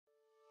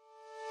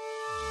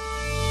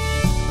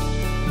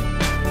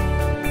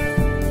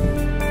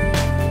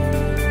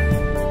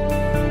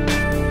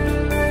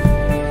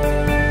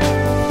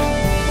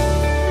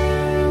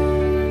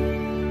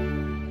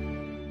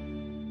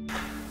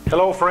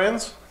Hello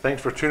friends,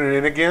 thanks for tuning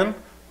in again.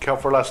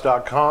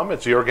 KelpForLess.com.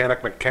 It's the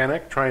Organic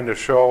Mechanic trying to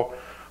show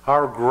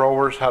our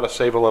growers how to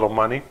save a little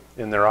money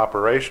in their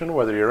operation,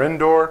 whether you're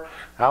indoor,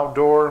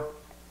 outdoor,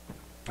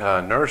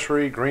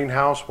 nursery,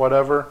 greenhouse,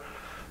 whatever.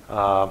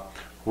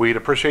 We'd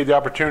appreciate the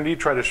opportunity to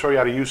try to show you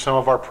how to use some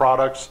of our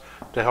products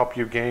to help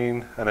you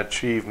gain and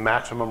achieve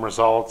maximum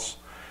results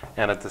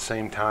and at the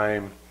same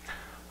time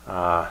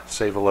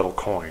save a little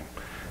coin.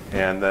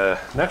 And the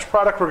next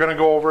product we're going to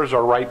go over is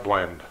our Ripe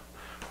Blend.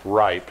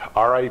 Ripe,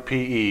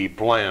 R-I-P-E,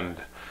 blend.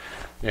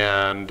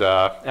 And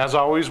as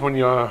always, when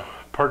you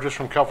purchase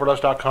from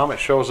KelpForLess.com, it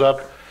shows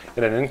up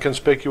in an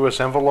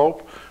inconspicuous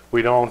envelope.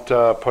 We don't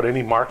put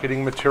any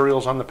marketing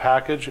materials on the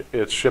package.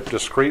 It's shipped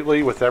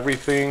discreetly with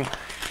everything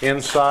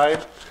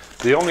inside.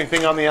 The only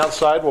thing on the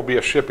outside will be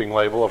a shipping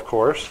label, of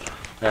course,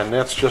 and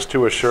that's just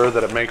to assure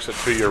that it makes it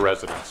to your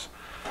residence.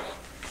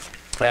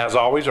 As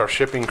always, our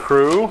shipping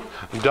crew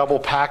double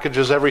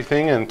packages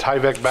everything in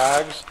Tyvek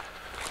bags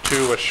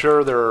to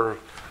assure there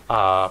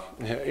are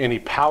any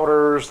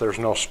powders, there's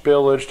no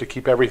spillage, to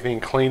keep everything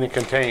clean and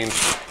contained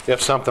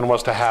if something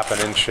was to happen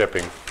in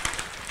shipping.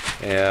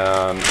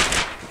 And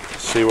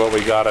see what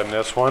we got in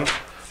this one.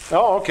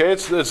 Oh, okay,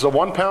 it's the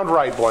 1 pound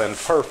Ripe Blend,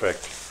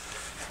 perfect.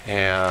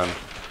 And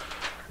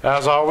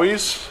as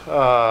always,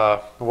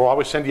 we'll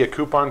always send you a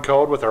coupon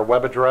code with our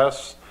web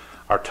address,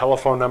 our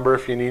telephone number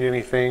if you need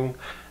anything,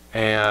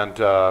 and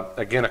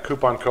again, a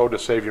coupon code to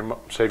save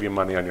you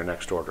money on your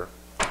next order.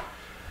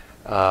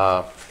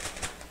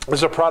 This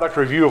is a product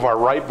review of our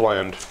Ripe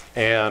Blend,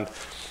 and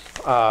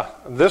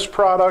this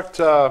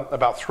product,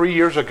 about 3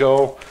 years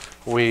ago,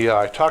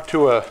 I talked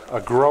to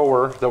a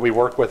grower that we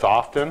work with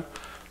often,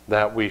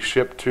 that we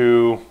ship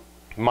to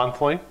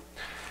monthly,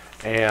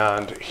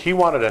 and he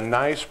wanted a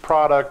nice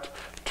product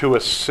to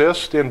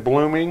assist in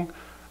blooming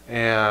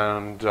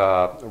and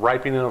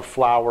ripening of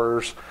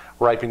flowers,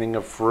 ripening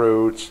of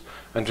fruits,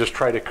 and just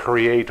try to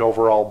create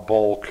overall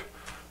bulk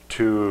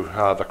to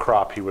the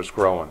crop he was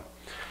growing.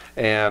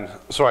 And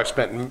so I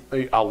spent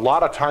a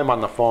lot of time on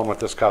the phone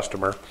with this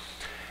customer,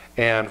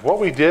 and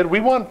what we did, we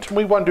want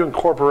to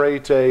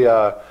incorporate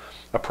a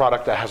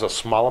product that has a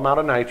small amount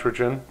of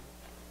nitrogen,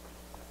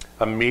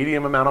 a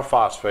medium amount of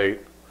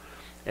phosphate,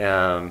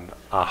 and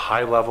a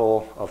high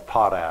level of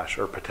potash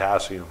or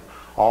potassium,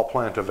 all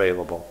plant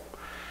available.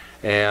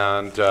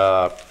 And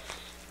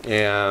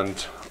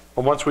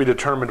once we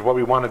determined what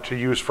we wanted to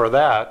use for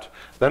that,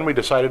 then we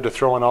decided to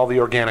throw in all the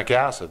organic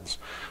acids.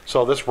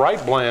 So this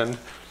Ripe Blend,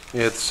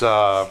 it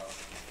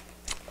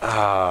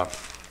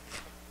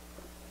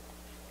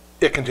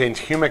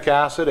contains humic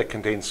acid, it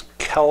contains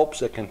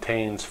kelps, it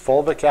contains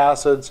fulvic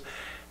acids,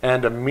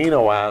 and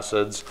amino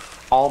acids,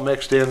 all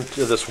mixed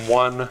into this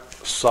one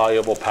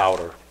soluble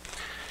powder.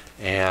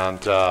 And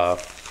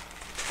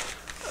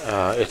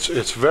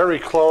it's very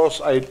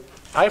close. I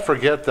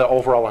forget the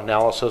overall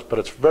analysis, but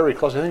it's very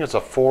close. I think it's a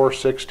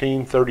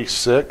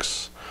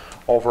 4-16-36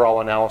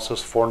 overall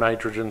analysis, 4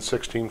 nitrogen,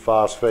 16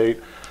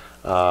 phosphate,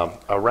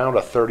 around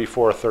a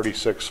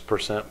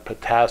 34-36%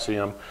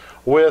 potassium,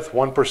 with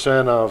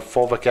 1% of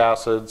fulvic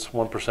acids,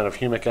 1% of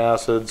humic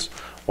acids,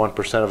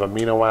 1% of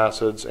amino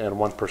acids, and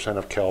 1%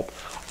 of kelp,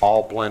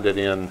 all blended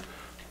in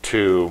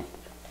to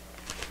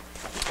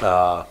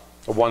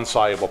one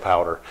soluble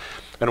powder.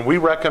 And we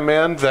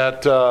recommend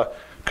that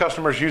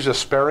customers use this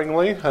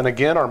sparingly. And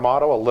again, our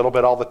motto, a little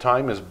bit all the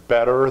time, is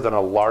better than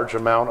a large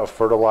amount of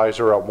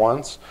fertilizer at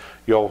once.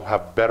 You'll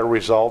have better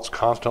results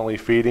constantly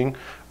feeding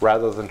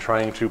rather than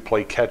trying to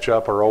play catch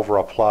up or over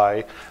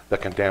apply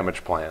that can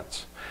damage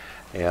plants.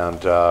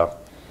 And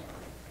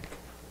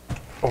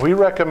we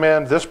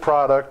recommend this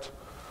product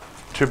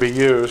to be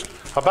used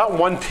about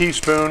 1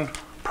 teaspoon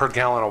per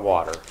gallon of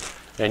water.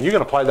 And you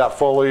can apply that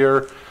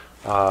foliar.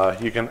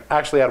 You can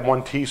actually add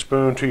 1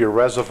 teaspoon to your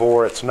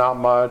reservoir. It's not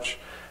much.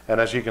 And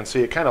as you can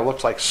see, it kind of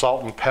looks like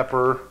salt and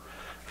pepper.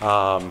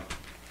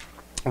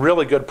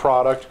 Really good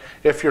product.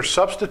 If you're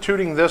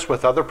substituting this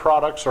with other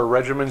products or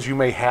regimens you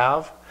may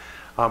have,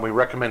 we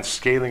recommend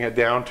scaling it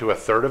down to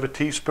 1/3 of a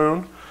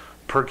teaspoon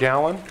per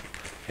gallon.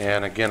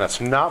 And again,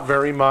 it's not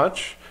very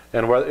much.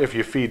 And if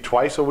you feed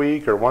twice a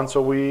week or once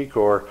a week,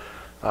 or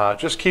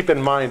just keep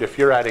in mind, if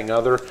you're adding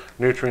other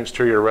nutrients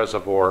to your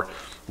reservoir,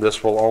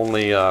 this will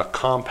only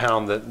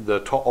compound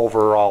the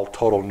overall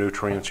total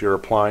nutrients you're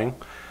applying.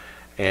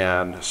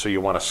 And so you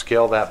want to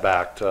scale that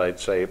back to, I'd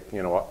say,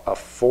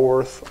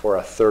 1/4 or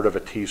 1/3 of a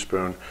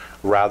teaspoon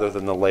rather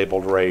than the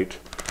labeled rate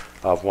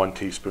of 1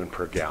 teaspoon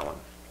per gallon.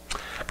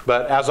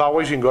 But as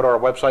always, you can go to our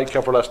website,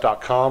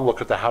 KelpForLess.com,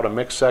 look at the How to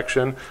Mix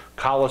section.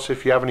 Call us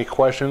if you have any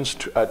questions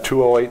at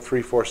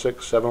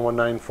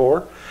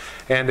 208-346-7194.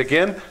 And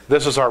again,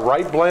 this is our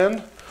Ripe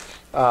Blend.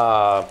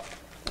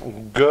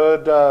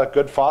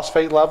 Good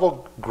phosphate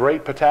level,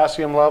 great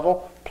potassium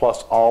level,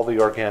 plus all the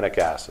organic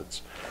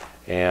acids.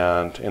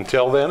 And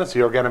until then, it's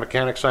the Organic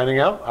Mechanic signing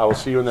out. I will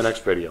see you in the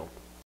next video.